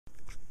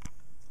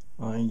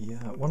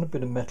want a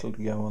bit of metal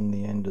to go on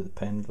the end of the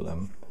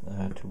pendulum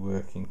to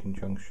work in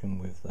conjunction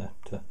with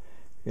that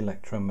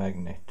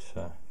electromagnet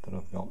that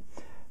I've got,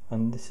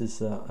 and this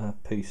is a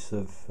piece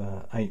of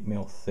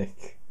 8mm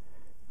thick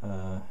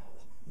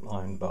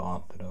iron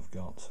bar that I've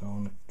got, so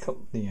I'm going to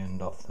cut the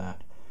end off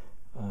that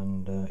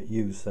and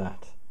use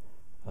that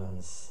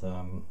as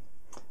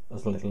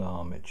a little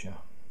armature.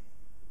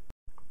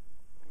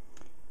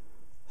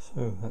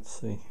 So that's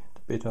the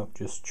bit I've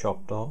just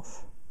chopped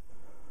off.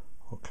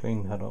 I'll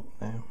clean that up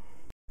now.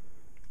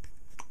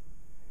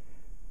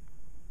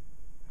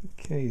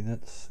 Okay,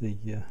 that's the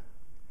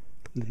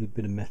little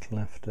bit of metal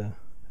after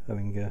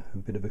having a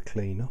bit of a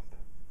clean up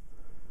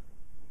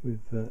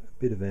with a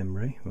bit of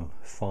emery, well,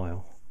 a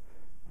file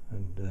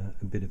and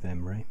a bit of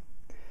emery.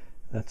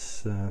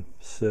 That's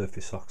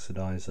surface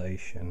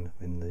oxidization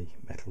when the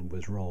metal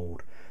was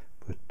rolled,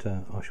 but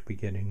I should be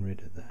getting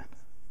rid of that.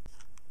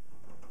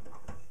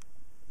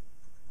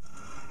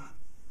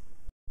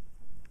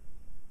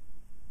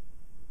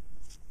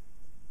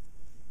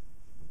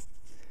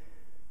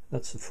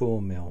 That's the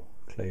 4mm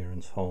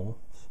clearance holes,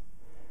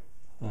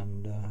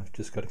 and I've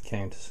just got to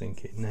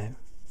countersink it now.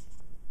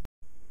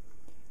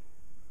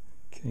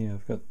 Okay,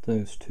 I've got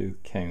those two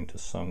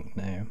countersunk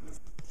now.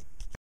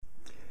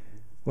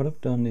 What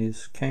I've done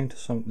is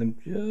countersunk them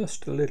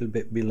just a little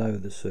bit below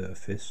the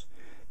surface,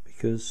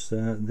 because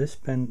this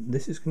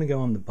is going to go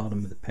on the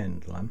bottom of the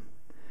pendulum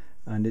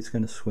and it's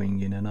going to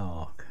swing in an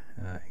arc,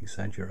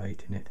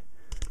 exaggerating it.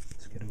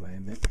 Let's get away a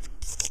bit.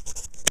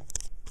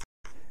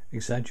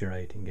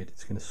 Exaggerating it,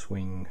 it's going to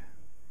swing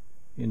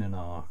in an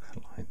arc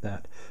like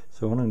that.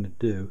 So what I'm going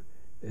to do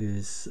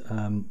is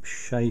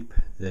shape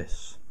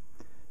this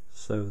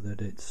so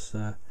that it's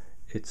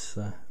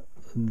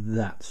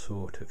that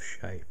sort of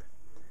shape.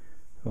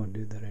 I'll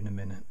do that in a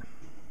minute.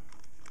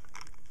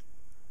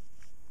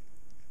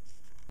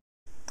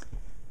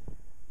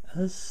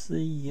 As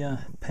the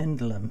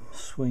pendulum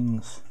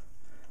swings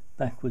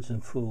backwards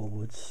and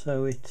forwards,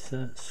 so it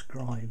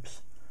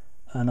scribes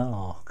an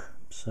arc,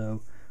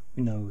 so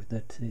we know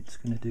that it's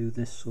going to do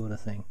this sort of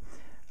thing.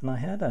 And I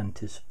had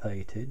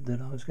anticipated that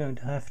I was going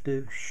to have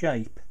to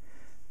shape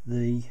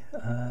the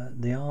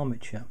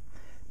armature,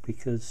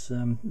 because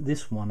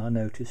this one, I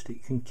noticed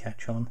it can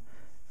catch on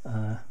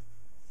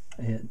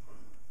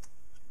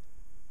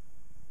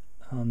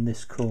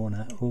this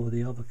corner or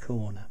the other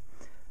corner,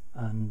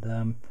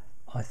 and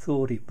I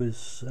thought it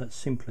was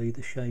simply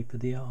the shape of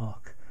the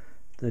arc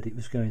that it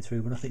was going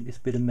through, but I think this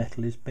bit of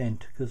metal is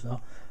bent, because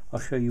I'll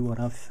show you what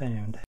I've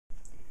found.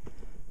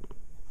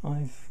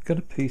 I've got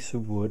a piece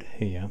of wood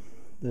here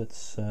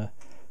that's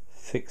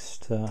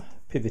fixed,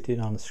 pivoted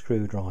on a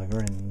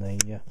screwdriver in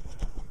the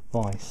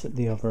vise at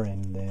the other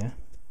end there,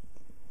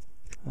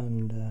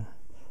 and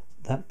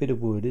that bit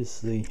of wood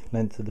is the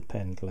length of the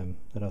pendulum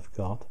that I've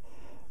got,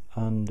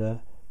 and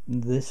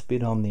this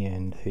bit on the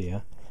end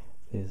here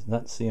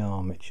that's the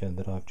armature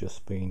that I've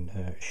just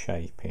been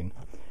shaping.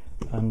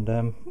 And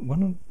what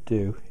I'll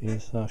do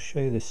is I'll show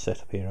you this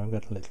setup here. I've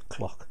got a little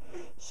clock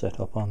set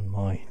up on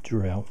my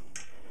drill.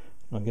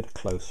 I'll get a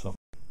close-up.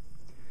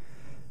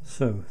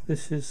 So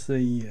this is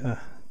the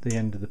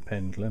end of the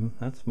pendulum.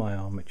 That's my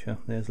armature.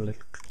 There's a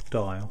little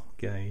dial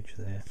gauge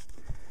there,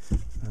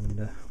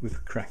 and with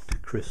a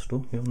cracked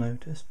crystal, you'll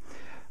notice.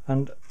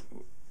 And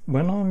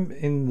when I'm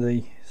in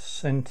the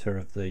center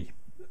of the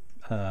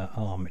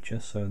armature,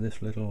 so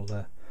this little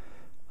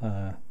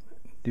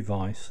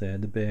device there,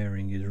 the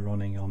bearing is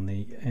running on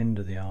the end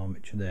of the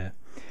armature there,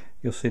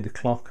 you'll see the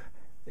clock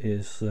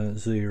is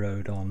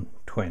zeroed on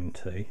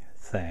 20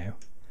 thou,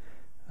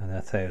 and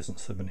they're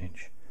thousandths of an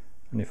inch,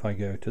 and if I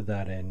go to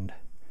that end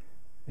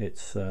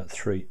it's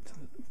 3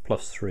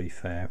 plus 3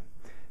 thou,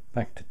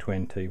 back to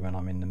 20 when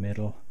I'm in the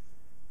middle,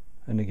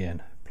 and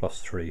again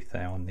plus 3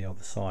 thou on the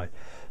other side.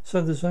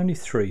 So there's only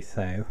 3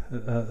 thou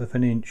of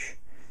an inch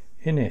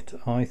in it.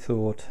 I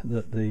thought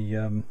that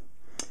the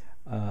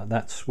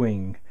that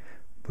swing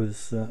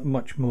was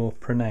much more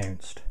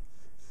pronounced.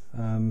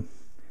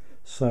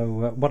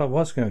 So what I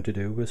was going to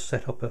do was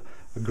set up a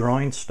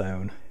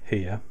grindstone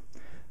here.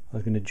 I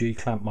was going to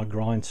G-clamp my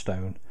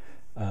grindstone.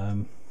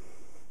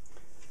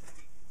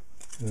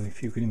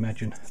 If you can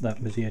imagine,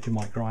 that was the edge of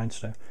my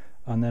grindstone,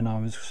 and then I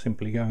was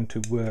simply going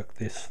to work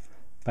this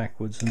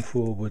backwards and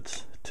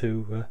forwards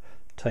to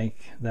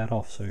take that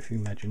off. So if you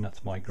imagine,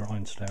 that's my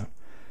grindstone.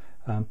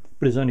 But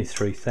it's only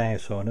 3 thou,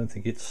 so I don't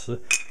think it's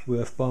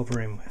worth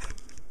bothering with.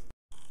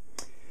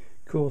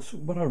 Of course,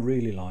 what I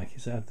really like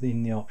is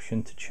having the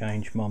option to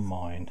change my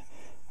mind,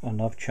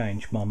 and I've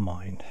changed my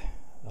mind.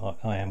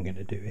 I am going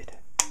to do it.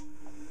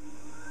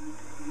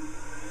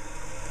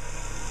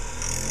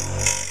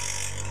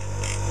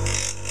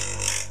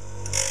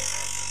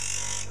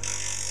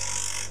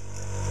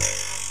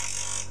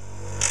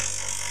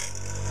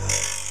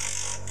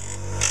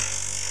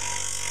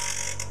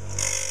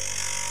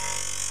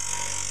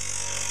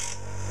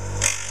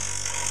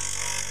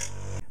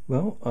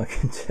 Well, I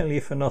can tell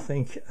you for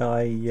nothing,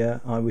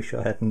 I wish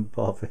I hadn't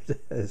bothered,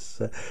 as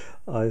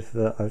I've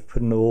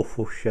put an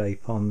awful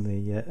shape on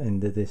the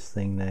end of this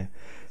thing now.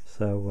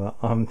 So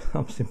I'm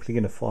simply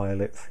going to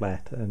file it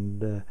flat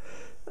and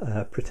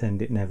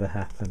pretend it never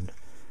happened.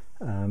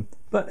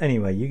 But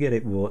anyway, you get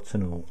it warts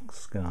and all,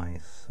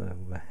 guys. So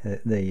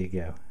there you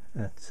go.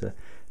 That's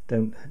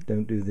don't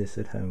do this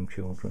at home,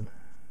 children.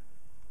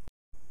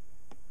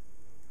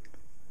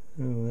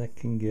 Oh, that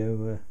can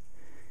go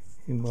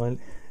in my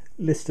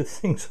list of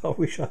things I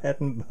wish I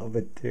hadn't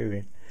bothered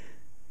doing.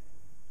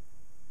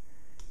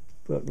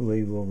 But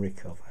we will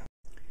recover.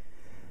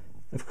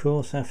 Of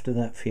course, after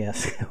that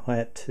fiasco, I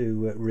had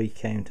to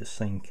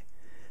recountersink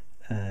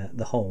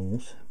the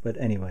holes. But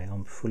anyway,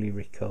 I'm fully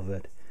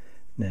recovered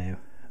now,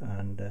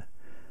 and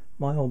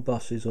my old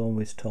bosses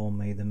always told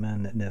me the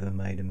man that never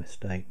made a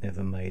mistake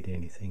never made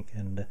anything,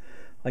 and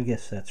I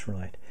guess that's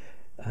right.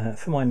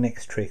 For my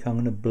next trick, I'm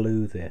going to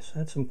blue this. I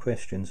had some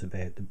questions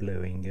about the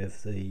bluing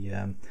of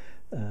the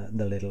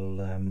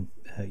little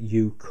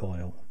U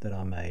coil that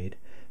I made,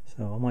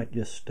 so I might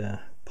just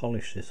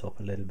polish this up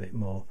a little bit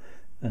more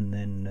and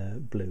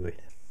then blue it.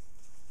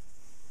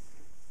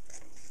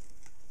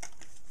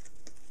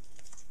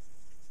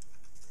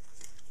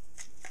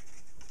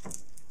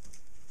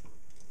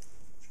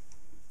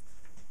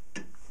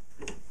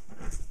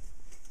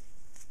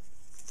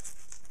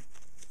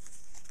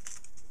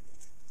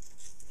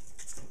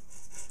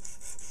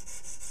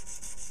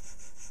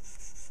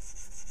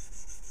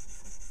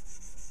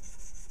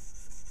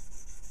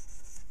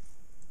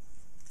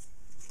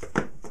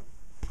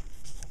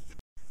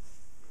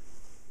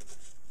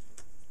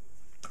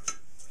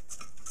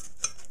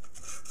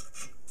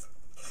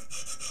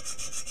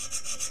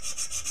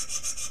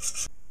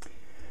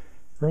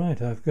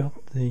 Right, I've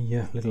got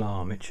the little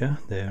armature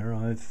there.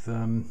 I've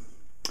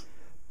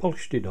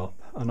polished it up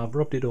and I've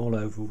rubbed it all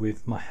over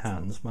with my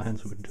hands. My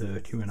hands were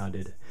dirty when I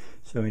did it,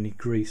 so any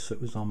grease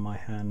that was on my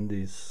hand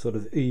is sort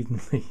of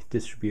evenly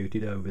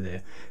distributed over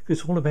there.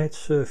 It's all about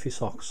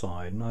surface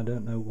oxide, and I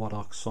don't know what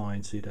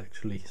oxides it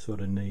actually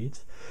sort of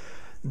needs.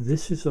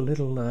 This is a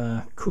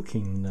little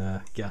cooking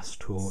gas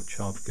torch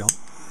I've got.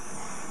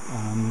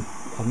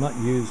 I've not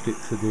used it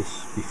for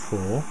this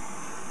before,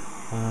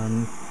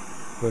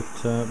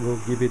 but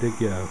we'll give it a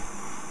go.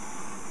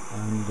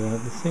 And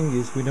the thing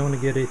is, we don't want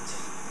to get it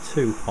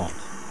too hot.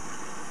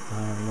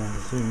 I'll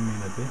zoom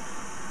in a bit.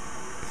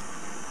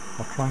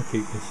 I'll try and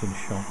keep this in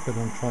shot, but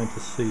I'm trying to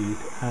see it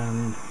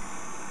and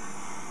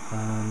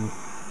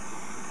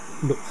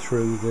look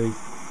through the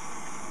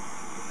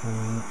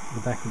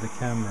back of the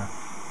camera.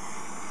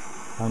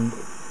 And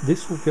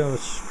this will go a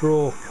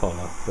straw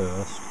colour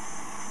first,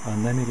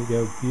 and then it'll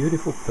go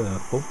beautiful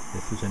purple,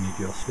 if there's any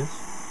justice.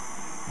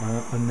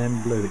 And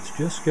then blue. It's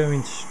just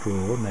going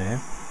straw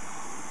now,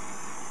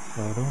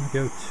 so I don't want to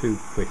go too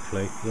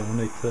quickly because I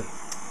want it to,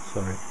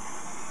 sorry,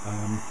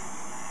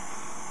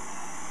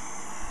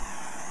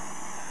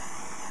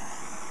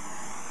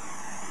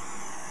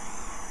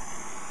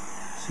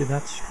 see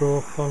that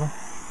straw colour?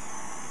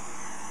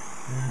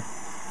 Yeah.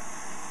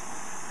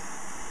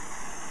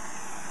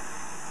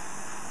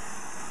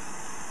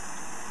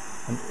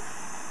 And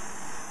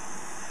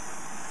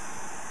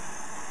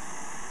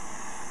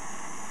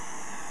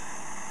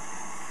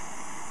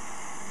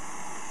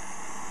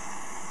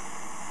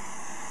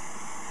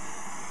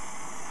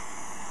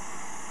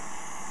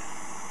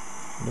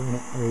I don't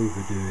want to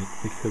overdo it,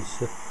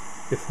 because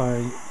if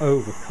I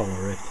over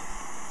colour it,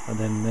 and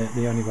then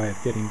the only way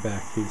of getting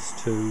back is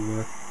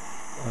to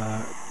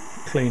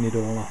clean it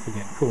all off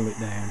again, cool it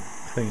down,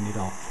 clean it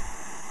off.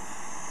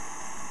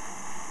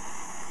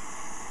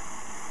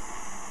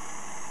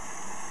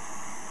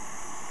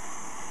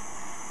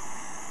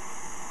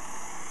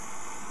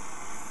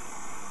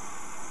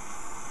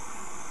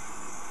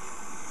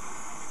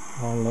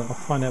 I'll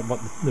find out what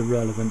the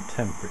relevant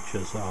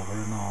temperatures are,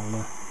 and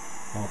I'll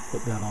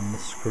put that on the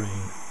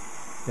screen.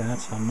 Yeah,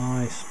 that's a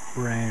nice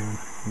brown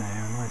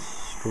now, nice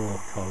straw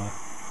colour.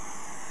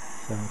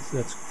 So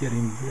that's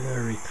getting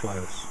very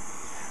close.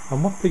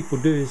 And what people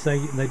do is they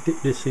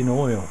dip this in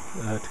oil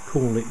to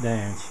cool it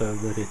down, so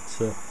that it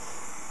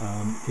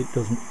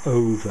doesn't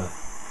over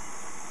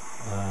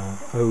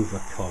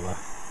colour.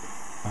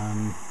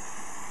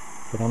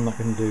 But I'm not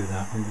going to do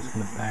that. I'm just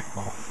going to back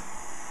off.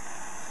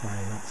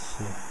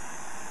 So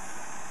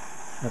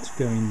that's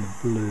going the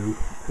blue,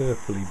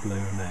 purpley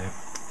blue now.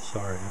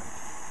 Sorry,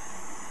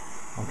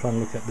 I'm trying to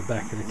look at the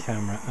back of the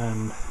camera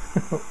and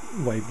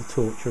wave the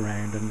torch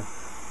around, and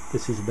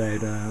this is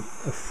about a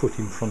foot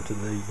in front of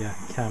the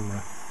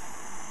camera.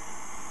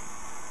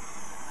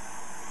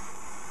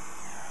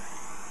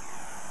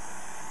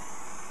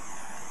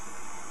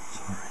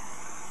 Sorry.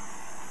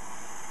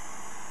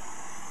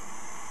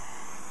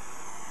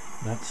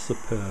 That's the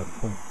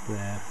purple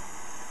there.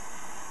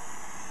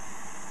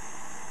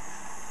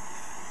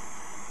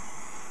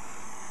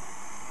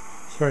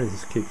 Sorry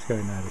this keeps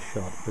going out of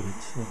shot, but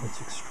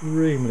it's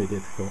extremely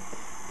difficult.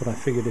 But I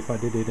figured if I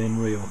did it in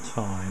real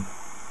time,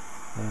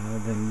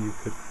 then you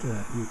could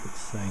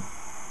see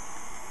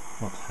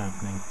what's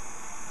happening.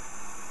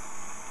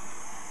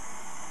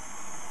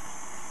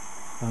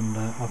 And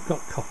I've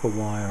got copper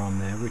wire on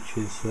there, which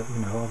is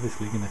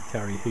obviously going to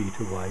carry heat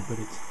away, but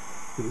it's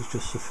it was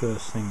just the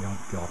first thing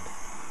I'd got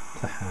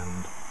to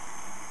hand,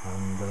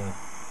 and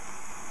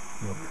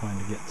you'll kind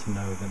of get to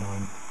know that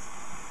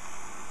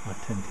I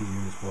tend to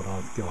use what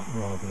I've got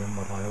rather than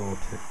what I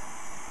ought to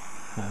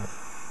have.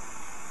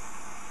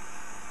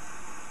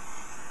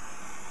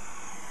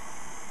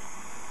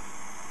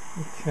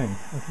 Okay,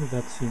 I think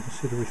that's, you can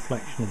see the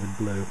reflection of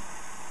the blue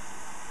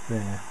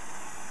there,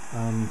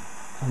 and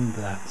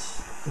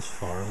that's as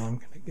far as I'm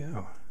going to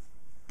go.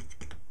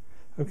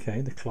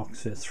 Okay, the clock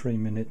says 3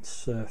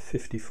 minutes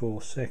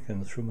 54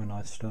 seconds from when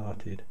I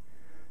started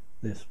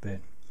this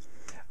bit.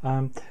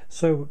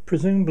 So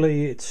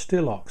presumably it's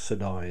still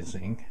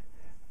oxidizing,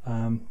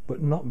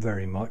 but not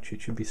very much.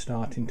 It should be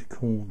starting to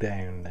cool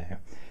down now.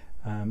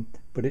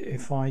 But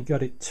if I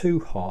got it too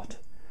hot,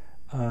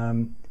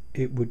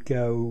 it would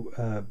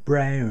go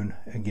brown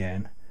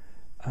again,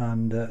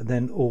 and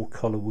then all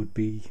colour would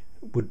be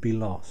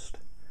lost.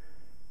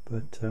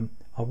 But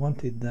I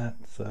wanted that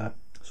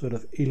sort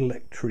of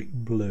electric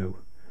blue,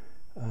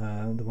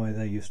 the way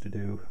they used to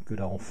do good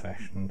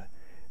old-fashioned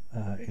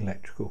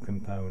electrical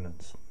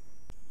components.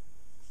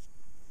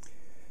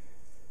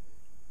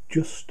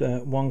 Just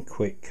one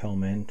quick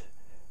comment.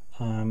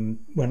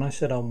 When I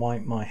said I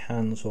wiped my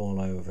hands all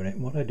over it,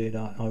 what I did,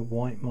 I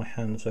wiped my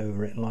hands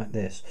over it like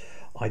this.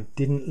 I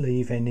didn't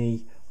leave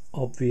any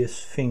obvious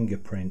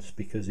fingerprints,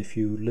 because if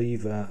you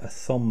leave a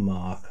thumb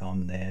mark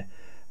on there,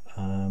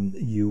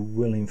 you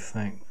will in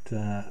fact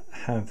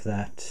have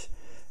that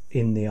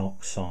in the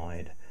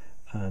oxide,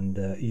 and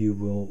you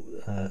will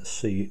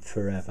see it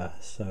forever.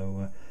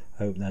 So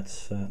I hope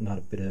that's not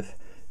a bit of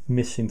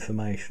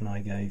misinformation I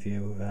gave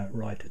you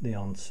right at the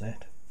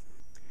onset.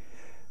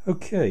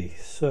 Okay,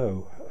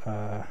 so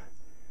I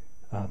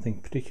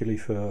think particularly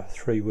for a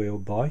three-wheel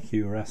bike,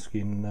 you were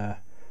asking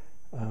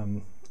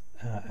how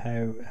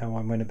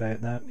I went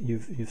about that.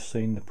 You've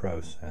seen the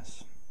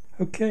process.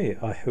 Okay,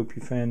 I hope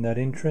you found that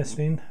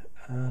interesting,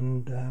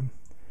 and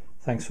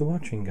thanks for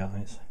watching,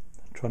 guys.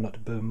 Try not to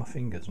burn my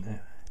fingers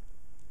now.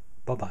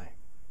 Bye bye.